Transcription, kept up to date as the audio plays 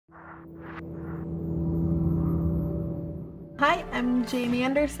Hi, I'm Jamie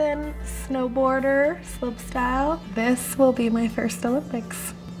Anderson, snowboarder, slopestyle. This will be my first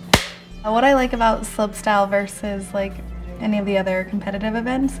Olympics. What I like about slopestyle versus like any of the other competitive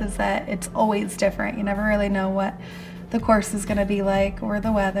events is that it's always different. You never really know what the course is going to be like or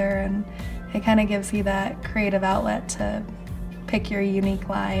the weather, and it kind of gives you that creative outlet to pick your unique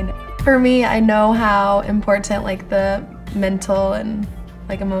line. For me, I know how important like the mental and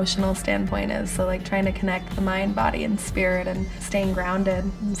like emotional standpoint is, so like trying to connect the mind, body, and spirit and staying grounded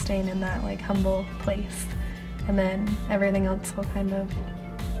and staying in that like humble place, and then everything else will kind of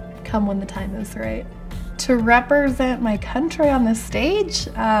come when the time is right. To represent my country on the stage,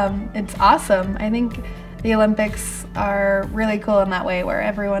 it's awesome. I think the Olympics are really cool in that way, where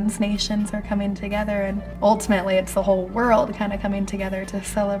everyone's nations are coming together, and ultimately it's the whole world kind of coming together to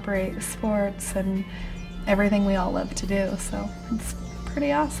celebrate sports and everything we all love to do. So it's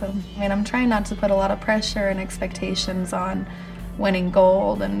pretty awesome. I mean, I'm trying not to put a lot of pressure and expectations on winning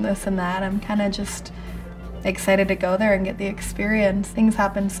gold and this and that. I'm kind of just excited to go there and get the experience. Things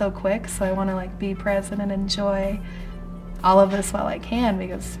happen so quick, so I want to like be present and enjoy all of this while I can,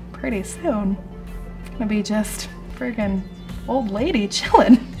 because pretty soon it's gonna be just friggin' old lady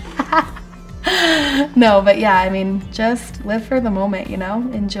chilling. No, but yeah, I mean, just live for the moment, you know?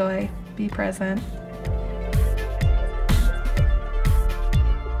 Enjoy, be present.